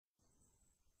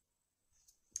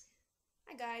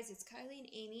Hi guys, it's Kylie and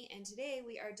Amy, and today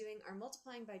we are doing our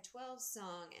multiplying by 12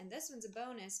 song, and this one's a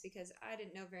bonus because I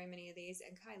didn't know very many of these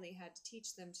and Kylie had to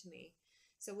teach them to me.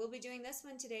 So we'll be doing this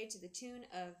one today to the tune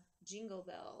of Jingle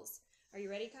Bells. Are you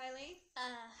ready, Kylie?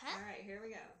 Uh-huh. All right, here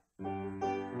we go.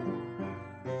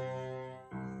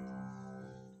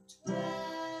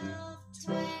 12,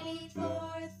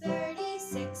 24,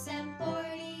 36, and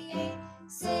 48,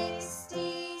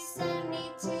 60,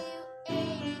 72,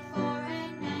 84,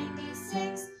 and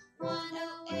 96,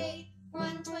 108,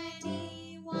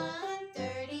 120,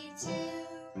 132,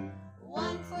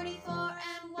 144,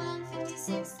 and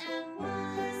 156, and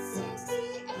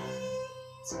 168.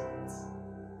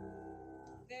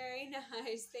 Very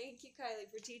nice. Thank you, Kylie,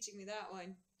 for teaching me that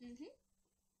one.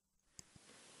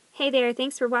 Hey there,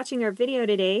 thanks for watching our video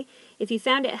today. If you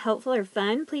found it helpful or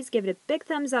fun, please give it a big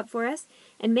thumbs up for us,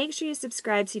 and make sure you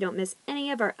subscribe so you don't miss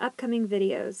any of our upcoming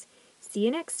videos. See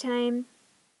you next time!